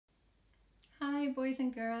boys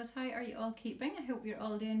and girls. How are you all keeping? I hope you're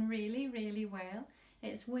all doing really, really well.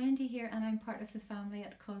 It's Wendy here and I'm part of the family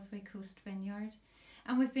at Causeway Coast Vineyard.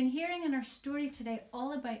 And we've been hearing in our story today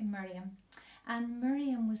all about Miriam. And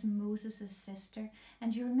Miriam was Moses' sister.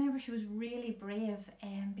 And you remember she was really brave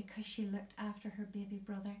because she looked after her baby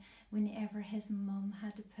brother whenever his mum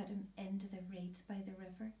had to put him into the reeds by the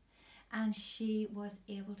river. And she was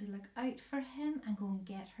able to look out for him and go and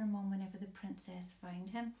get her mum whenever the princess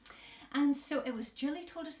found him. And so it was Julie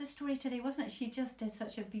told us the story today, wasn't it? She just did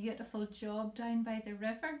such a beautiful job down by the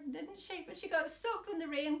river, didn't she? But she got soaked when the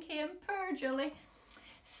rain came. Poor Julie.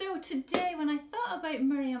 So today when I thought about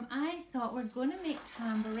Miriam, I thought we're going to make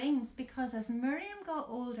tambourines, because as Miriam got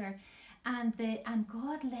older and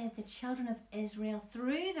God led the children of Israel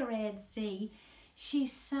through the Red Sea, she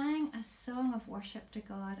sang a song of worship to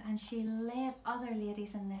God, and she led other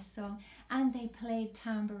ladies in this song, and they played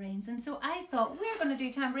tambourines. And so I thought, we're going to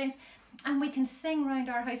do tambourines and we can sing around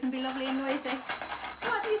our house and be lovely and noisy.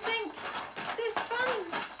 What do you think? This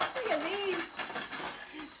fun? Look at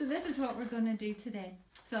these. So this is what we're going to do today.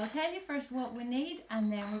 So I'll tell you first what we need,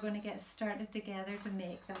 and then we're going to get started together to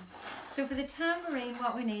make them. So for the tambourine,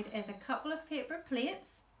 what we need is a couple of paper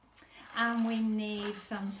plates, and we need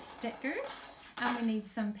some stickers, and we need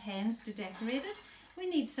some pens to decorate it. We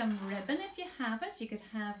need some ribbon if you have it. You could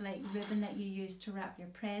have like ribbon that you use to wrap your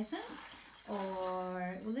presents,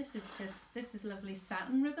 or well, this is lovely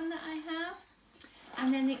satin ribbon that I have.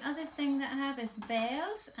 And then the other thing that I have is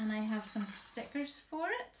bells, and I have some stickers for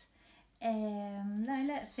it. Now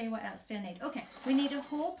let's see, what else do I need? Okay, we need a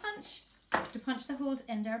hole punch to punch the holes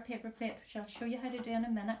into our paper plate, which I'll show you how to do in a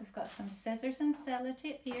minute. We've got some scissors and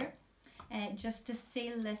sellotape here. Just to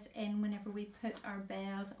seal this in whenever we put our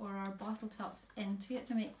bells or our bottle tops into it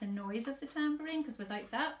to make the noise of the tambourine, because without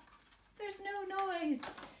that there's no noise.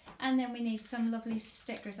 And then we need some lovely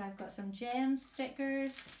stickers. I've got some gem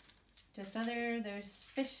stickers, there's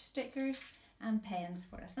fish stickers and pens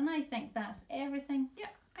for us, and I think that's everything.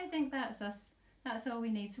 Yep, I think that's us. That's all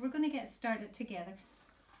we need. So we're going to get started together.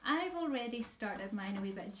 I've already started mine a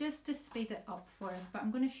wee bit just to speed it up for us, but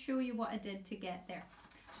I'm going to show you what I did to get there.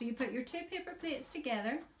 So you put your two paper plates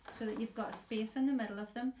together so that you've got space in the middle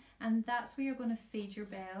of them, and that's where you're going to feed your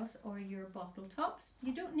bells or your bottle tops.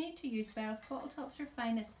 You don't need to use bells, bottle tops are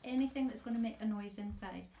fine. It's anything that's going to make a noise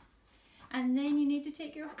inside. And then you need to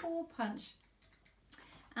take your hole punch,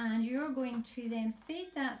 and you're going to then feed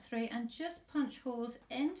that through and just punch holes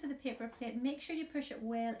into the paper plate. Make sure you push it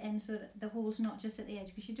well in so that the hole's not just at the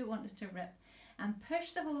edge, because you don't want it to rip. And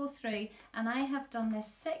push the hole through, and I have done this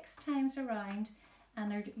 6 times around.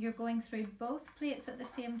 And you're going through both plates at the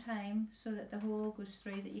same time so that the hole goes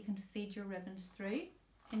through, that you can feed your ribbons through.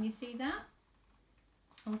 Can you see that?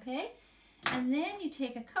 Okay. And then you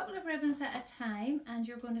take a couple of ribbons at a time and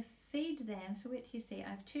you're going to feed them. So what do you see?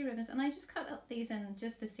 I have 2 ribbons, and I just cut up these in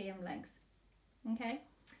just the same length. Okay.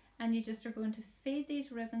 And you just are going to feed these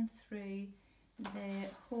ribbons through the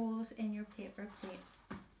holes in your paper plates.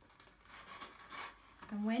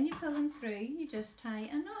 And when you pull them through, you just tie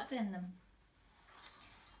a knot in them.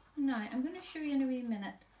 Now, I'm going to show you in a wee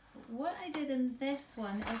minute. What I did in this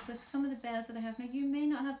one is with some of the bells that I have. Now, you may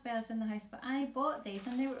not have bells in the house, but I bought these,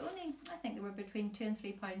 and they were only, I think they were between £2 and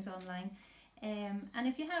 £3 online. And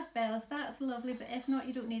if you have bells, that's lovely, but if not,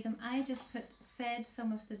 you don't need them. I just fed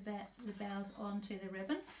some of the bells onto the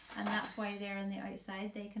ribbon, and that's why they're on the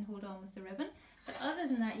outside. They can hold on with the ribbon. But other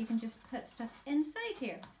than that, you can just put stuff inside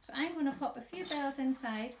here. So I'm going to pop a few bells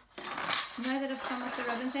inside now that I've some of the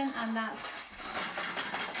ribbons in, and that's...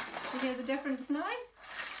 You hear the difference now?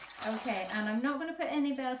 Okay, and I'm not going to put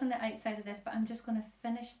any bells on the outside of this, but I'm just going to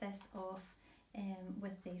finish this off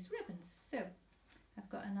with these ribbons. So I've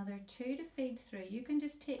got another 2 to feed through. You can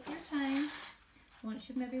just take your time. Once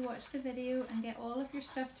you've maybe watched the video and get all of your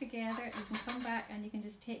stuff together, you can come back and you can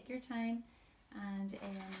just take your time and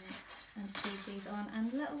feed these on.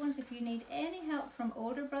 And little ones, if you need any help from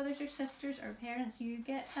older brothers or sisters or parents, you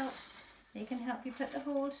get help. They can help you put the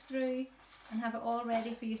holes through and have it all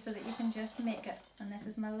ready for you so that you can just make it. And this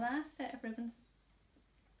is my last set of ribbons.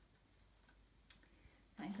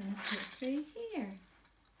 I'm going to put through here.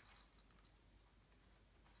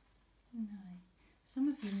 Now, some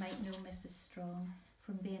of you might know Mrs. Strong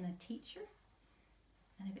from being a teacher.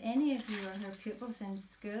 And if any of you are her pupils in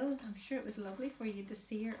school, I'm sure it was lovely for you to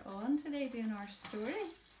see her on today doing our story.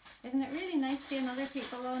 Isn't it really nice seeing other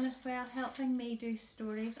people on as well, helping me do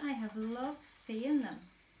stories? I have loved seeing them.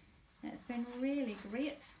 It's been really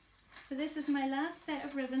great. So this is my last set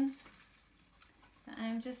of ribbons that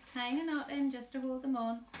I'm just tying a knot in just to hold them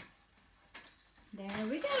on. There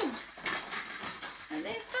we go. Aren't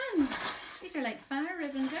they fun? These are like fire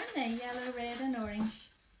ribbons, aren't they? Yellow, red and orange.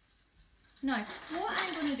 Now, what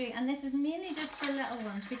I'm going to do, and this is mainly just for little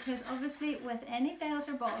ones, because obviously with any bells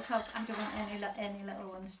or bottle tops, I don't want any little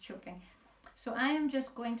ones choking. So I am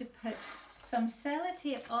just going to put some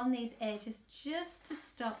sellotape on these edges just to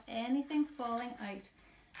stop anything falling out.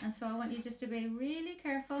 And so I want you just to be really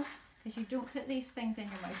careful, because you don't put these things in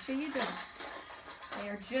your mouth. Sure you don't. They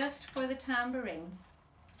are just for the tambourines.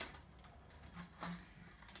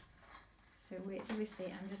 So wait till we see.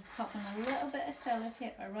 I'm just popping a little bit of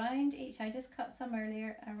sellotape around each. I just cut some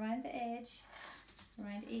earlier, around the edge,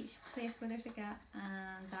 around each place where there's a gap,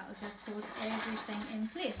 and that will just hold everything in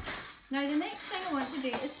place. Now the next thing I want to do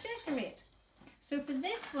is decorate. So for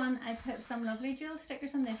this one, I put some lovely jewel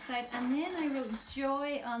stickers on this side, and then I wrote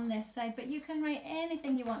joy on this side, but you can write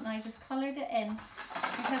anything you want now. I just coloured it in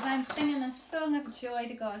because I'm singing a song of joy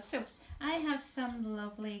to God. So I have some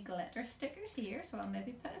lovely glitter stickers here, so I'll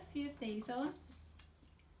maybe put a few of these on.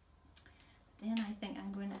 Then I think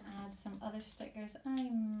I'm going to add some other stickers. I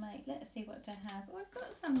might, let's see what I have. Oh, I've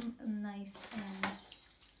got some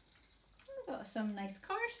nice,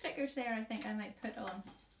 car stickers there I think I might put on.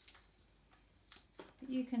 But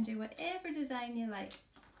you can do whatever design you like.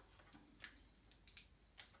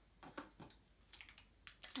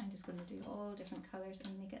 I'm just going to do all different colours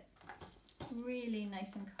and make it really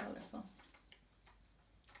nice and colourful.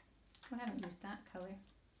 I haven't used that colour.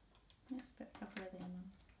 Let's put a couple of them on.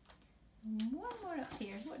 And one more up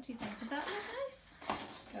here. What do you think? Does that look nice?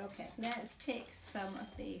 Okay, let's take some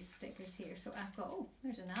of these stickers here. So I've got, oh,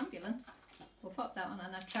 there's an ambulance. We'll pop that on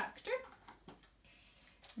a tractor.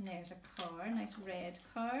 And there's a car, a nice red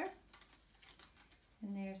car.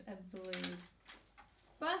 And there's a blue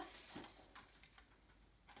bus.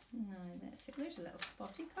 Now let's see, there's a little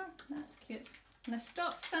spotty car, that's cute. And a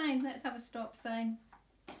stop sign, let's have a stop sign.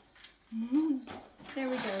 There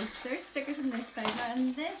we go, there's stickers on this side. Now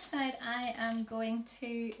on this side I am going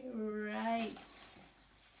to write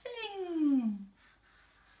sing.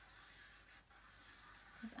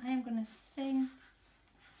 Because I am going to sing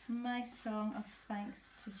my song of thanks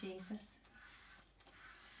to Jesus.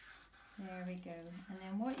 There we go. And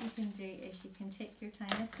then what you can do is you can take your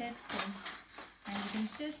time, it says sing. And you can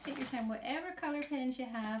just take your time, whatever colour pens you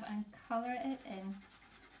have, and colour it in.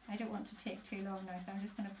 I don't want to take too long now, so I'm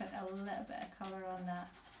just going to put a little bit of colour on that.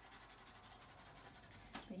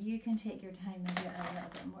 But you can take your time and do it a little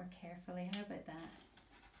bit more carefully. How about that?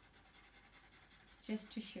 It's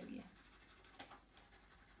just to show you.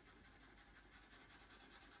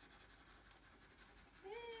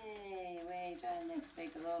 Hey, way down this big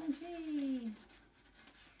long G.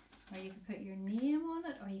 Or you could put your name on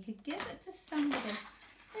it, or you could give it to somebody.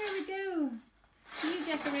 There we go. You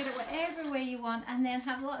decorate it whatever way you want, and then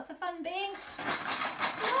have lots of fun being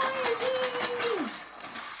noisy.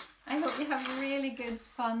 I hope you have really good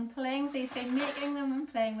fun playing with these, making them and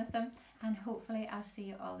playing with them. And hopefully I'll see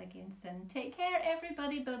you all again soon. Take care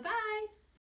everybody, bye bye.